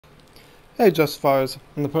Hey Justifiers,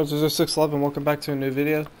 I'm the Poser 611. Welcome back to a new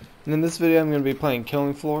video. And in this video I'm going to be playing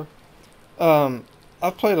Killing Floor.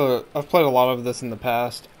 I've played a lot of this in the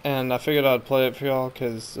past, and I figured I'd play it for y'all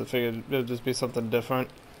because I figured it would just be something different.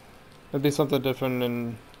 It'd be something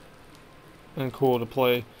different and cool to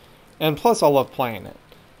play. And plus I love playing it.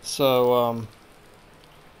 So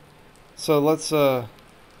let's go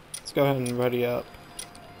ahead and ready up.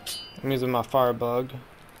 I'm using my Firebug,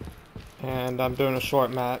 and I'm doing a short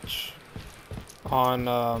match on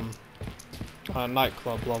a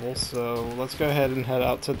nightclub level, so let's go ahead and head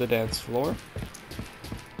out to the dance floor.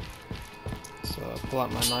 So pull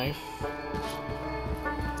out my knife.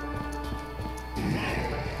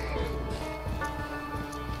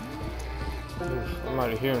 Oof, I'm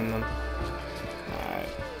already hearing them. Alright.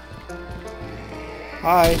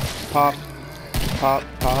 Hi, pop, pop,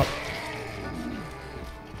 pop.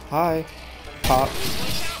 Hi, pop.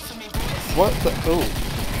 What the? Oh,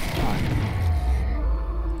 God.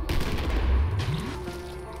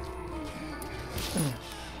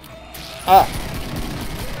 Ah!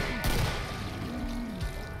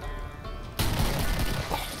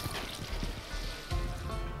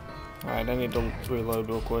 Alright, I need to reload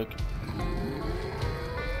real quick.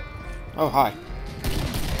 Oh, hi.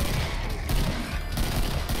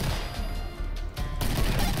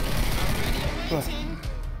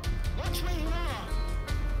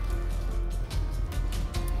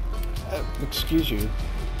 Excuse you.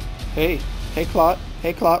 Hey Clot.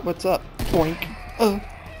 Hey Clot, what's up? Boink.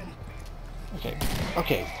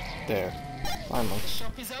 Okay, there. Finally.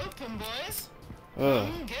 Shop is open, boys.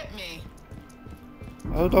 Come get me.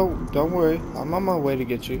 Oh, don't worry. I'm on my way to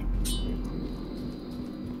get you.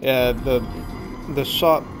 Yeah, the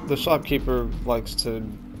shopkeeper likes to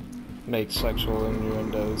make sexual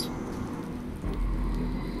innuendos.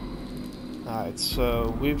 Alright,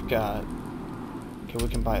 so we've got... Okay, we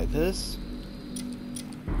can buy this.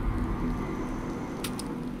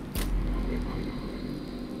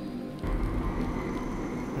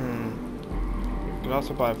 We can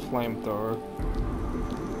also buy a flamethrower.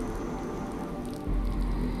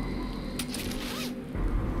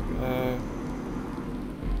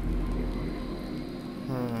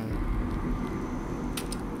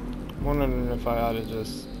 I'm wondering if I ought to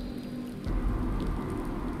just...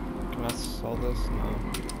 Can I sell this? No.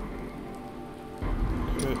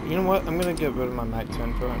 You know what? I'm gonna get rid of my Mac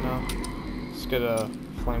 10 for right now. Just get a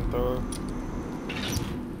flamethrower.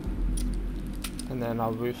 And then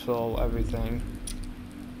I'll refill everything.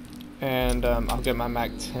 And I'll get my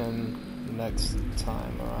Mac 10 next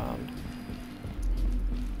time around.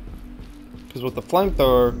 Because with the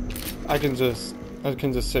flamethrower, I can just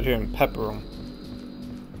sit here and pepper them.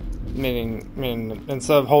 Meaning,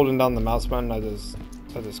 instead of holding down the mouse button, I just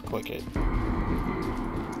click it.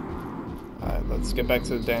 Alright, let's get back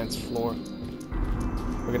to the dance floor.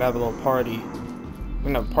 We're gonna have a little party. We're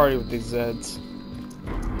gonna have a party with these Zeds.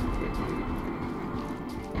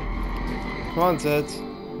 Come on, Zeds.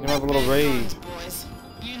 We're gonna have a little rave. Boys,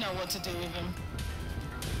 you know what to do with them.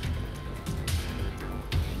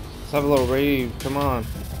 Let's have a little rave. Come on.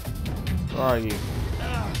 Where are you?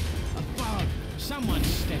 A bug. Someone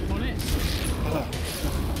step on it.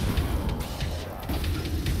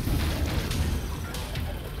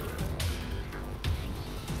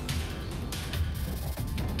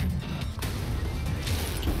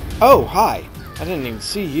 Oh, hi! I didn't even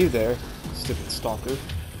see you there, stupid stalker.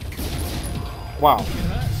 Wow.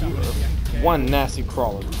 One nasty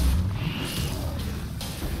crawler.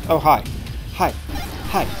 Oh, hi. Hi.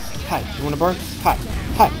 Hi. Hi. You wanna burn? Hi.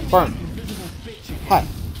 Hi. Burn. Hi.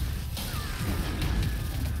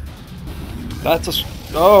 That's a...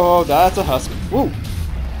 Oh, that's a husk. Woo.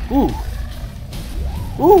 Ooh.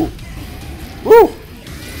 Ooh. Ooh.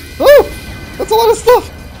 Ooh. That's a lot of stuff.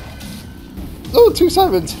 Oh, 2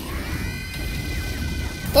 Sirens.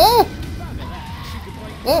 Ah.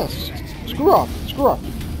 Ah. Screw off. Screw off.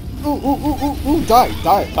 Ooh, ooh, ooh, ooh, ooh.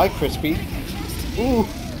 Die, Crispy. Ooh.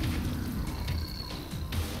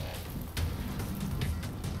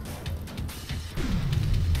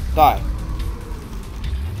 Die.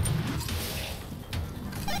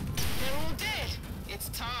 They're all dead. It's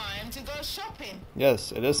time to go shopping.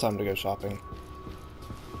 Yes, it is time to go shopping.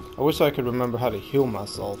 I wish I could remember how to heal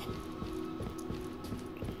myself.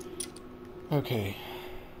 Okay.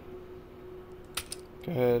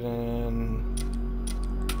 Go ahead and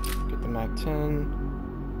get the Mac 10.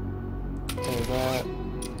 Get that.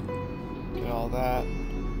 Get all that.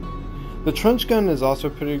 The trench gun is also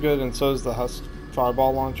pretty good, and so is the Husk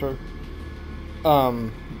fireball launcher.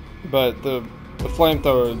 But the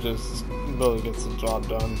flamethrower just really gets the job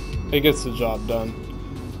done. It gets the job done.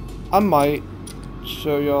 I might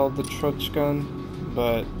show y'all the trudge gun,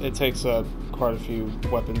 but it takes up quite a few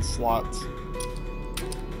weapon slots.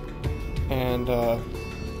 And let's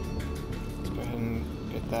go ahead and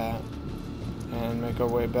get that and make our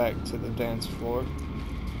way back to the dance floor.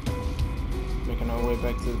 Making our way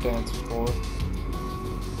back to the dance floor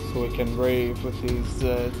so we can rave with these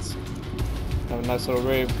Zeds. Have a nice little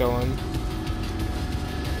rave going.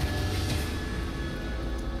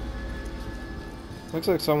 Looks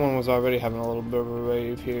like someone was already having a little bit of a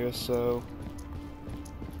rave here, so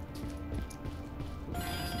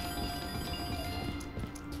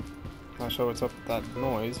not sure what's up with that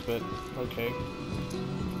noise, but okay.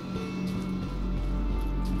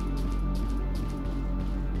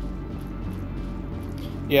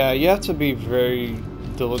 Yeah, you have to be very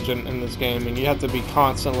diligent in this game, and you have to be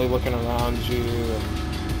constantly looking around you,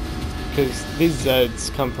 because these Zeds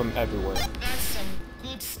come from everywhere. That's some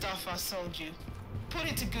good stuff I sold you. Put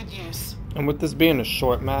it to good use. And with this being a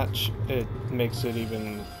short match, it makes it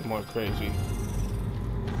even more crazy.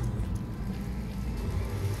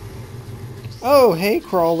 Oh, hey,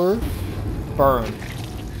 crawler. Burn.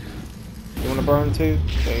 You want to burn too?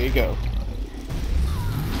 There you go.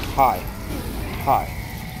 Hi. Hi.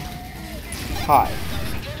 Hi.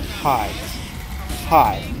 Hi.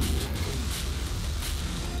 Hi.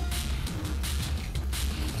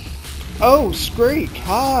 Oh, Screek.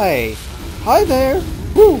 Hi. Hi there.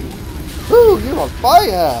 Woo. Woo, you're on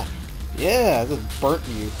fire. Yeah, I just burnt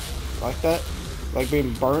you. Like that? Like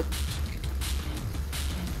being burnt?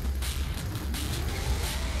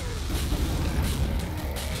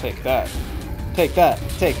 Take that. Take that.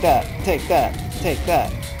 Take that. Take that. Take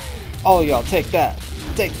that. All y'all, take that.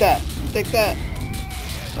 Take that. Take that.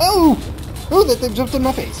 Oh! Oh, that thing jumped in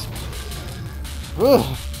my face.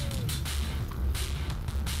 Ugh.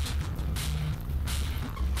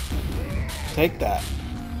 Take that.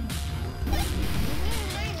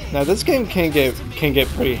 Now this game can get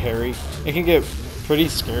pretty hairy. It can get pretty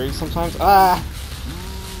scary sometimes. Ah!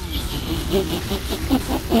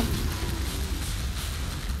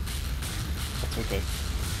 That's okay.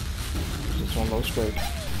 Just one little scrape.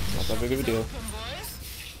 Not that big of a deal.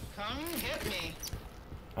 Come get me.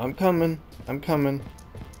 I'm coming. I'm coming.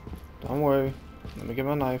 Don't worry. Let me get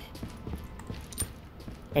my knife.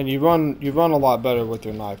 And you run a lot better with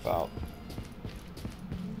your knife out.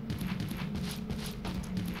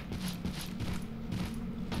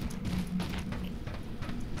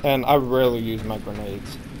 And I rarely use my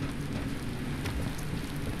grenades,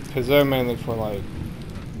 because they're mainly for like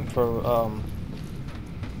for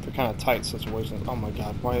kind of tight situations. Oh my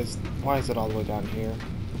god, why is it all the way down here?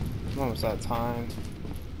 It's almost that time.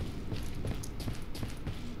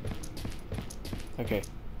 Okay,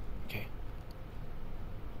 okay.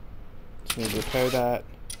 Just need to repair that.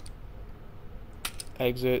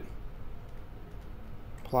 Exit.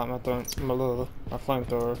 Pull out my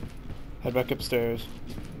flamethrower. Head back upstairs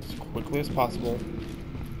as quickly as possible.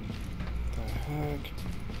 What the heck?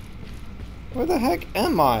 Where the heck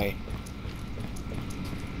am I?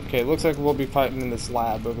 Okay, it looks like we'll be fighting in this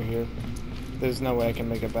lab over here. There's no way I can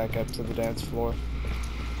make it back up to the dance floor.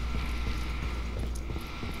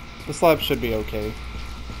 This lab should be okay.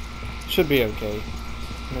 Should be okay.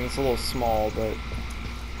 I mean, it's a little small, but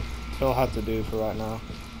it'll have to do for right now.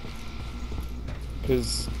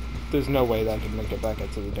 Because there's no way that I can make it back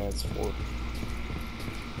up to the dance floor.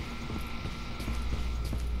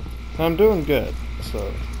 And I'm doing good,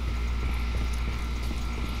 so.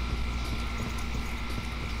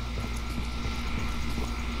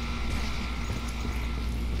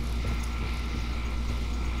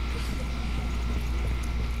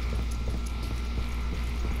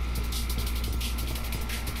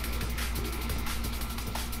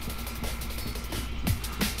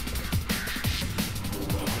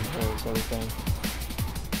 Everything.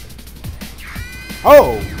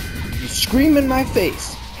 Oh! You scream in my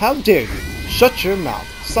face! How dare you! Shut your mouth!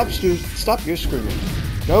 Stop your screaming!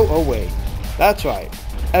 Go away! That's right!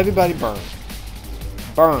 Everybody burn!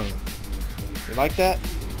 Burn! You like that?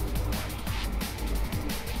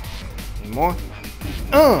 Any more?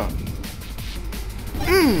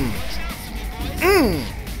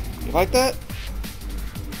 You like that?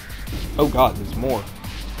 Oh god, there's more.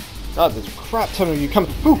 God, there's a crap ton of you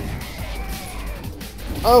coming. Ooh.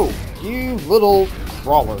 Oh, you little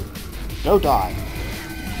crawler. Go die.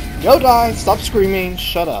 Go die. Stop screaming.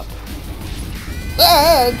 Shut up.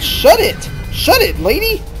 Ah, shut it. Shut it,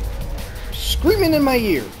 lady. Screaming in my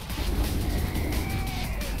ear.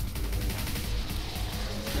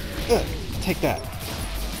 Take that.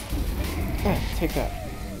 Take that.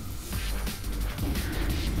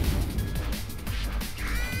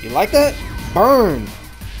 You like that? Burn.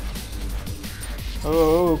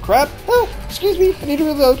 Oh, crap. Oh, excuse me. I need to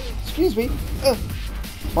reload. Excuse me.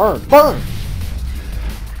 Burn. Burn.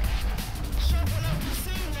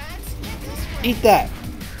 Eat that.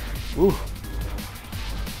 Ooh.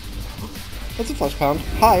 That's a flesh pound.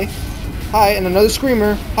 Hi. Hi, and another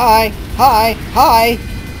screamer. Hi. Hi. Hi.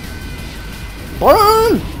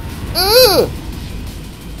 Burn! Ugh!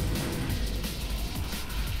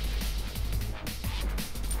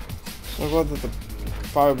 So glad that the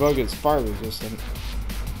firebug is fire resistant.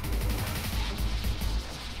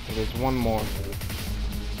 Okay, there's one more.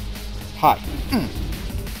 Hi.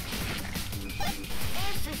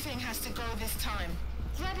 Everything has to go this time.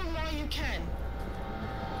 Grab him while you can.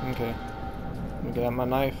 Okay. Let me get out my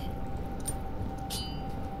knife.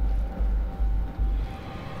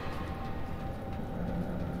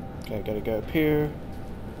 Okay, I gotta go up here.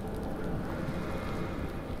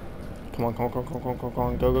 Come on, come on, come on, come on, come on, come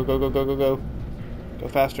on. Go, go, go, go, go, go, go. Go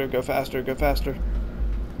faster, go faster, go faster.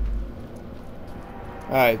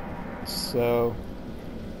 Alright, so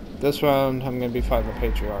this round I'm gonna be fighting the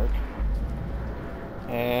Patriarch.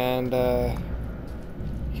 And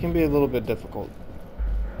he can be a little bit difficult.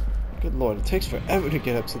 Good lord, it takes forever to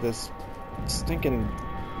get up to this stinking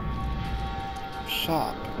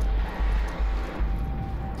shop.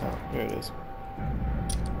 Oh, here it is.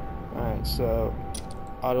 Alright, so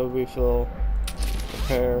auto refill,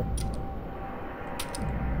 repair,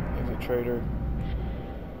 exit trader.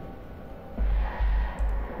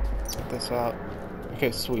 Get this out.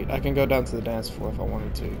 Okay, sweet. I can go down to the dance floor if I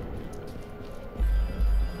wanted to.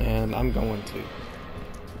 And I'm going to.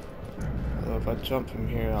 Although if I jump from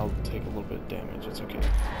here, I'll take a little bit of damage. It's okay.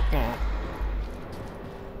 Nah.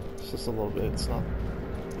 It's just a little bit. It's not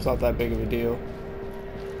that big of a deal.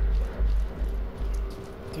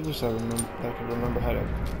 I wish I could remember how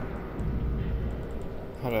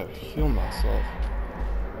to heal myself.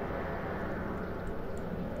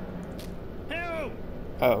 Help!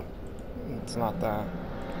 Oh, it's not that.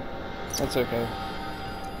 That's okay.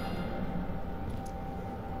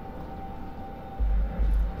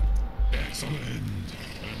 Excellent.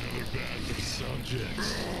 Another batch of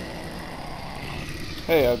subjects.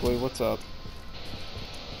 Hey, Ugly, what's up?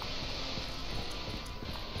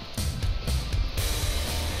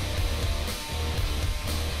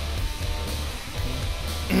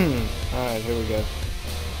 Alright, here we go.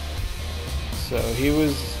 So, he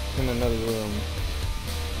was in another room.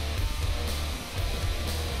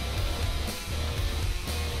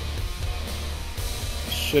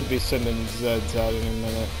 Should be sending Zeds out in a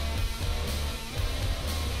minute.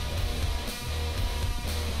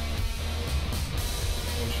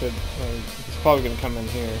 He's probably gonna come in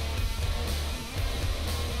here.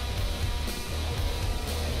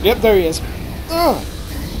 Yep, there he is. Ugh.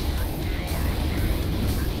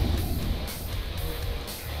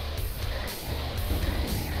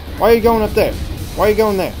 Why are you going up there? Why are you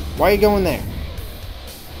going there? Why are you going there?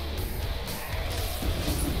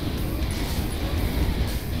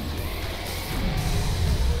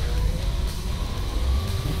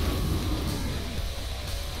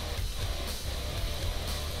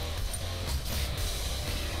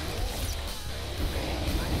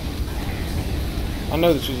 I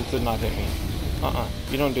know that you just did not hit me.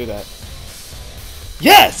 You don't do that.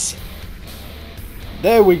 Yes!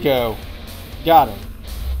 There we go. Got him.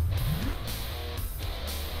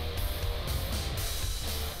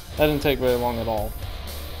 That didn't take very long at all.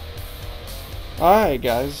 Alright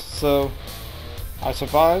guys, so I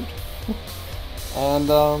survived. And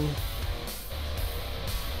that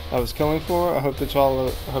was Killing Floor. I hope that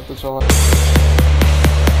y'all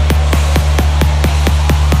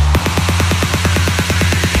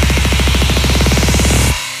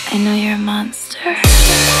I know you're a monster.